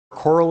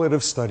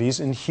correlative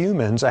studies in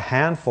humans, a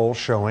handful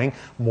showing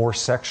more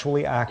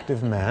sexually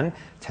active men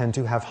tend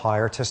to have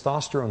higher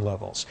testosterone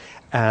levels.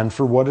 And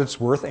for what it's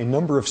worth, a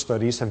number of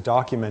studies have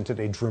documented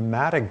a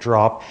dramatic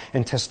drop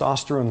in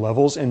testosterone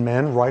levels in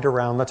men right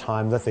around the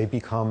time that they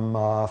become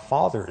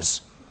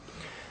fathers.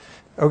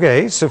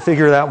 Okay, so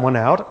figure that one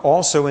out.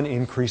 Also an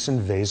increase in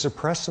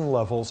vasopressin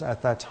levels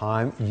at that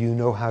time. You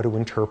know how to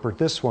interpret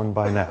this one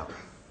by now.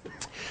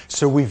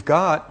 So we've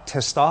got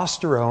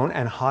testosterone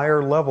and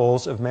higher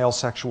levels of male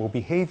sexual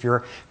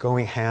behavior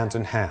going hand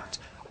in hand.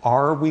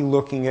 Are we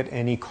looking at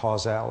any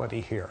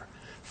causality here?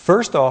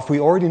 First off, we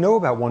already know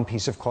about one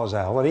piece of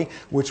causality,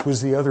 which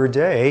was the other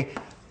day,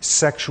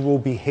 sexual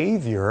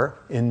behavior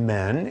in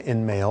men,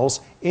 in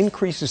males,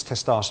 increases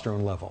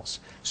testosterone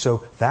levels.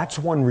 So that's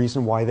one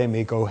reason why they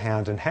may go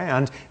hand in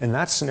hand. In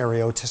that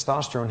scenario,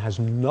 testosterone has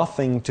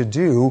nothing to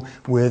do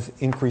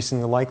with increasing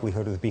the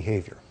likelihood of the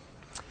behavior.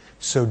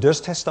 So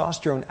does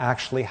testosterone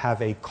actually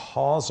have a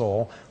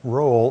causal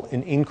role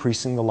in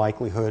increasing the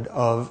likelihood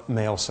of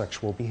male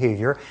sexual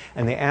behavior?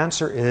 And the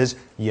answer is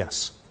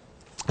yes.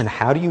 And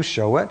how do you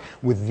show it?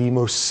 With the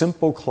most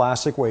simple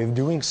classic way of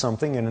doing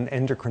something in an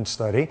endocrine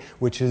study,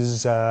 which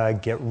is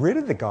get rid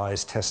of the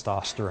guy's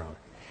testosterone.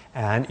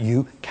 And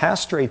you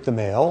castrate the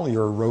male,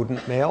 your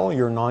rodent male,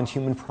 your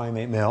non-human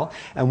primate male,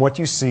 and what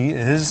you see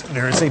is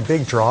there is a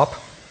big drop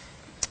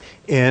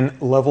in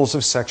levels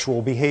of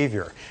sexual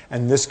behavior.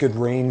 And this could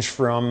range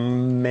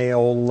from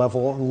male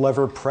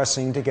lever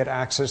pressing to get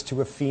access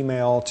to a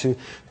female, to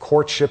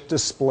courtship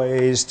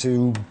displays,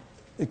 to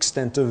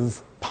extent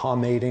of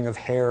pomading of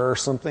hair or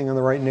something in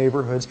the right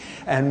neighborhoods.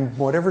 And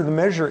whatever the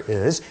measure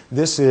is,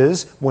 this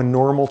is when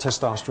normal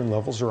testosterone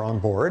levels are on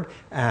board,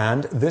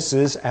 and this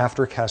is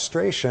after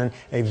castration,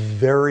 a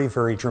very,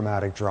 very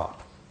dramatic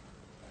drop.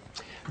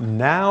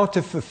 Now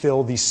to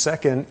fulfill the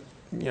second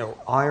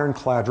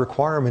ironclad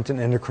requirement in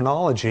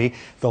endocrinology,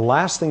 the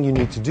last thing you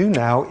need to do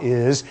now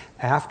is,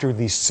 after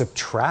the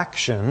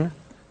subtraction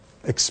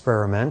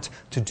experiment,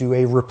 to do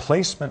a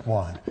replacement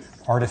one.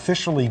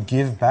 Artificially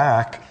give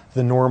back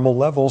the normal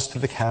levels to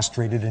the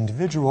castrated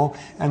individual,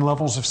 and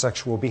levels of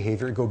sexual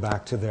behavior go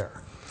back to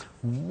there.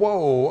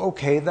 Whoa,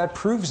 okay, that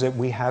proves it.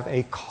 We have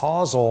a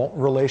causal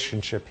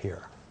relationship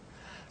here.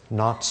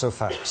 Not so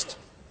fast.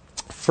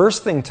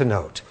 First thing to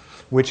note,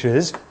 which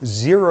is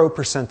 0%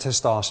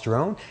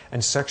 testosterone,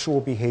 and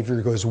sexual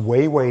behavior goes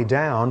way, way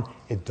down,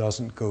 it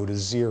doesn't go to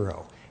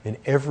zero. In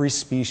every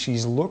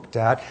species looked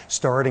at,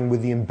 starting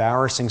with the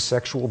embarrassing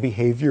sexual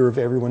behavior of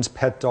everyone's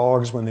pet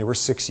dogs when they were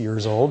 6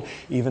 years old,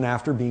 even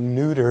after being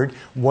neutered,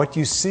 what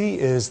you see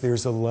is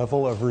there's a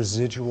level of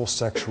residual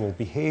sexual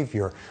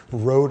behavior.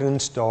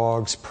 Rodents,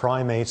 dogs,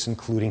 primates,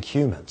 including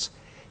humans.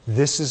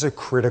 This is a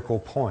critical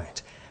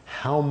point.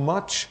 How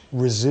much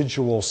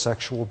residual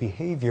sexual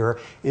behavior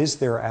is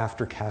there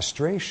after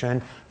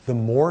castration? The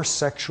more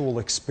sexual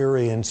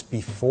experience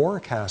before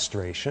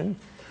castration,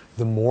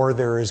 the more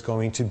there is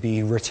going to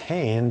be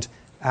retained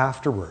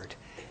afterward.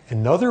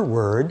 In other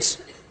words,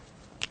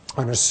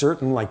 on a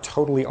certain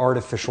totally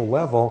artificial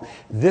level,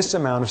 this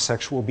amount of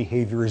sexual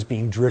behavior is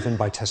being driven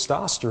by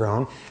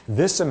testosterone.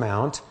 This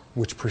amount,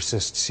 which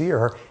persists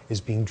here,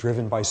 is being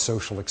driven by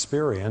social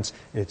experience.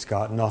 It's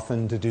got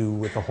nothing to do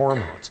with the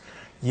hormones.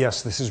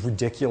 Yes, this is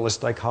ridiculous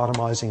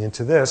dichotomizing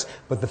into this,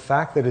 but the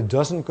fact that it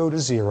doesn't go to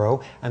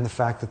zero, and the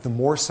fact that the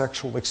more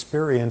sexual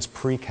experience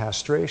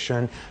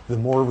pre-castration, the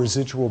more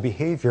residual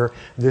behavior,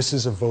 this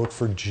is a vote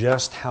for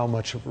just how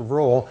much of a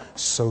role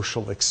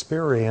social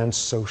experience,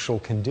 social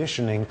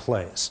conditioning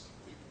plays.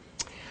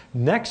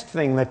 Next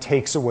thing that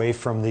takes away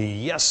from the,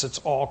 yes, it's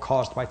all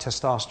caused by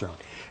testosterone.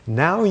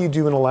 Now you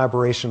do an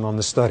elaboration on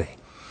the study.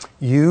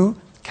 You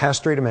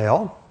castrate a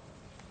male,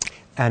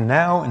 and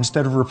now,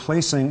 instead of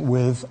replacing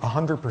with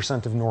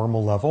 100% of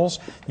normal levels,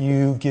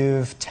 you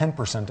give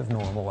 10% of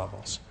normal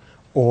levels.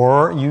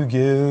 Or you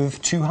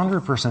give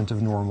 200%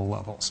 of normal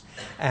levels.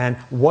 And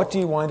what do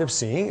you wind up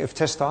seeing? If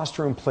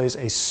testosterone plays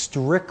a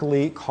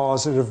strictly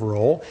causative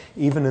role,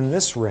 even in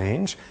this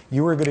range,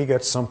 you are going to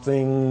get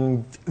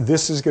something,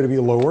 this is going to be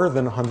lower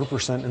than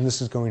 100%, and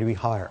this is going to be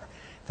higher.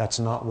 That's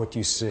not what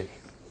you see.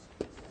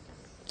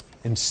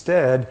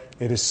 Instead,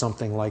 it is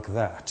something like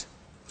that.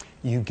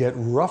 You get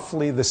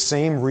roughly the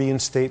same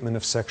reinstatement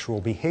of sexual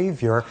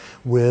behavior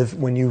with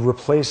when you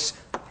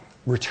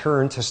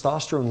return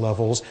testosterone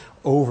levels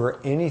over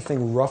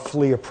anything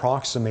roughly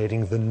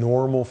approximating the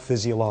normal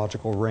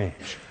physiological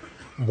range.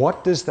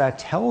 What does that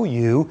tell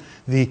you?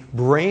 The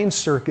brain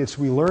circuits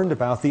we learned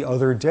about the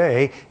other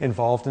day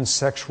involved in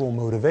sexual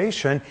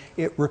motivation,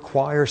 it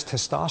requires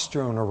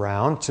testosterone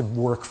around to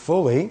work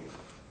fully,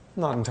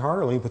 not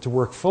entirely, but to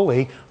work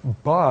fully,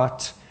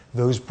 but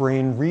those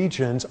brain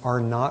regions are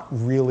not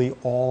really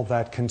all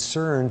that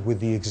concerned with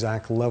the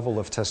exact level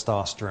of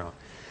testosterone.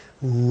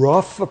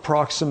 Rough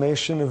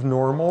approximation of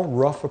normal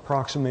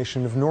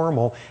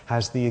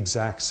has the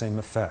exact same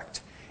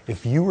effect.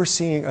 If you were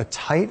seeing a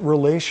tight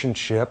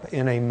relationship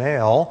in a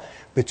male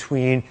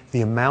between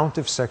the amount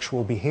of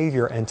sexual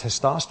behavior and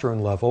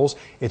testosterone levels,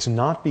 it's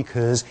not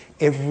because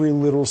every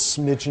little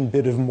smidgen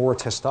bit of more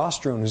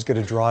testosterone is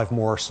going to drive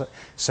more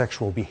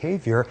sexual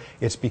behavior.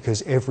 It's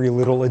because every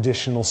little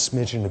additional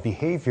smidgen of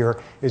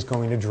behavior is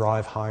going to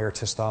drive higher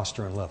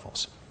testosterone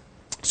levels.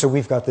 So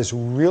we've got this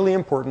really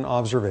important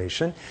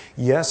observation.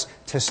 Yes,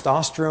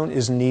 testosterone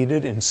is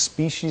needed in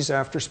species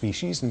after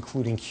species,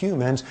 including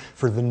humans,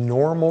 for the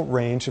normal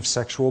range of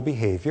sexual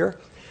behavior.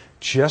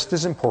 Just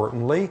as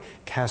importantly,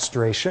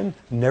 castration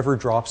never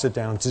drops it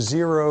down to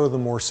zero, the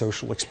more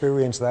social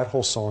experience, that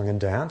whole song and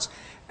dance.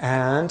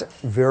 And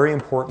very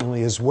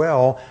importantly as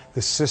well,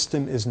 the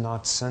system is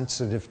not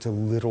sensitive to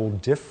little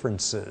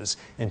differences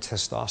in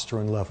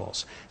testosterone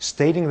levels.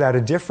 Stating that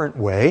a different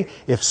way,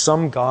 if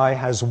some guy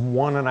has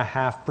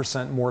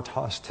 1.5% more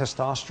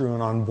testosterone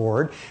on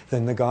board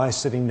than the guy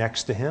sitting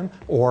next to him,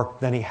 or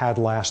than he had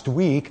last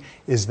week,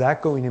 is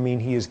that going to mean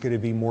he is going to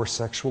be more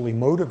sexually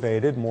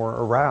motivated, more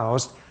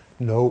aroused?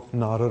 No,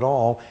 not at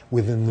all.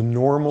 Within the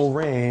normal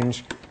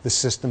range, the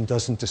system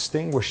doesn't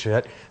distinguish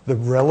it. The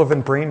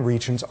relevant brain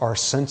regions are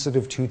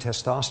sensitive to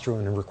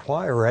testosterone and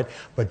require it,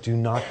 but do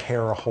not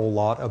care a whole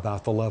lot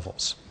about the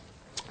levels.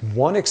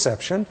 One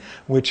exception,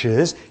 which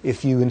is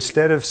if you,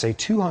 instead of, say,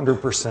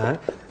 200%,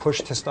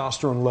 push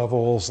testosterone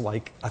levels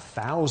like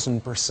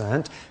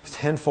 1,000%,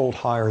 tenfold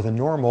higher than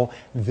normal,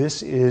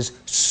 this is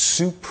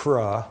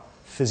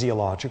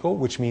supraphysiological,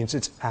 which means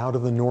it's out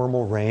of the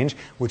normal range,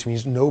 which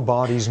means no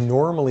bodies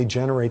normally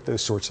generate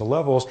those sorts of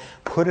levels.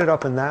 Put it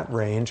up in that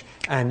range,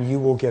 and you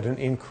will get an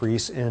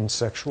increase in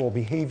sexual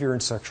behavior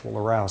and sexual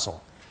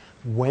arousal.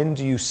 When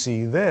do you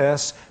see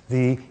this?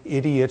 The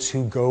idiots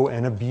who go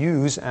and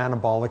abuse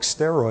anabolic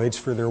steroids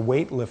for their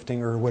weightlifting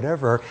or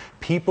whatever,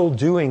 people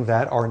doing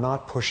that are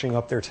not pushing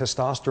up their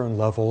testosterone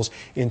levels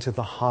into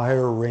the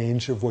higher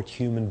range of what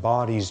human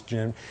bodies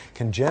can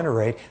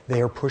generate.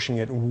 They are pushing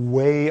it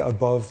way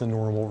above the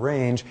normal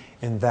range.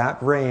 In that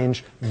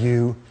range,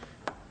 you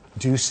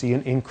do see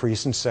an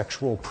increase in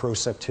sexual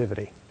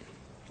proceptivity.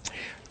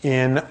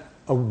 In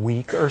a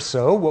week or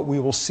so, what we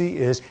will see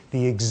is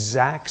the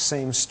exact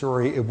same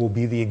story. It will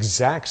be the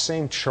exact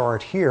same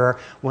chart here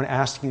when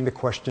asking the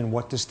question,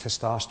 what does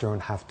testosterone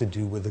have to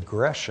do with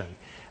aggression?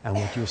 And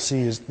what you'll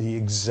see is the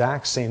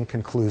exact same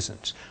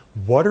conclusions.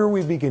 What are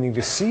we beginning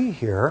to see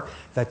here?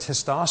 That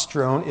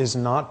testosterone is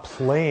not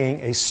playing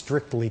a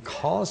strictly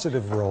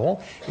causative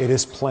role. It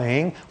is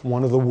playing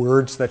one of the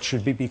words that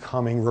should be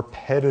becoming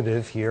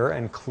repetitive here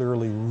and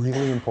clearly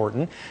really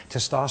important.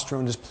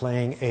 Testosterone is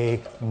playing a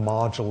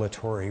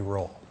modulatory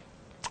role.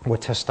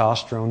 What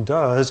testosterone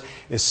does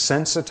is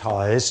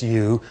sensitize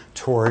you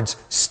towards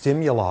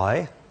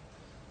stimuli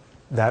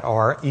that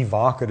are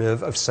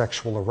evocative of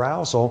sexual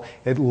arousal.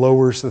 It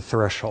lowers the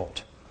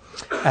threshold.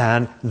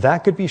 And that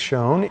could be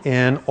shown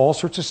in all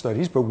sorts of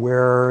studies, but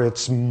where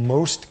it's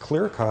most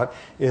clear-cut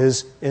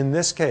is in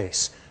this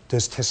case.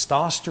 Does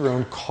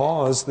testosterone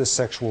cause this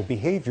sexual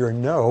behavior?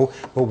 No,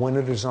 but when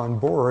it is on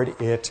board,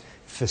 it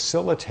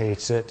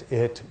facilitates it,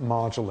 it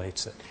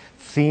modulates it.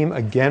 Theme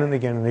again and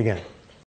again and again.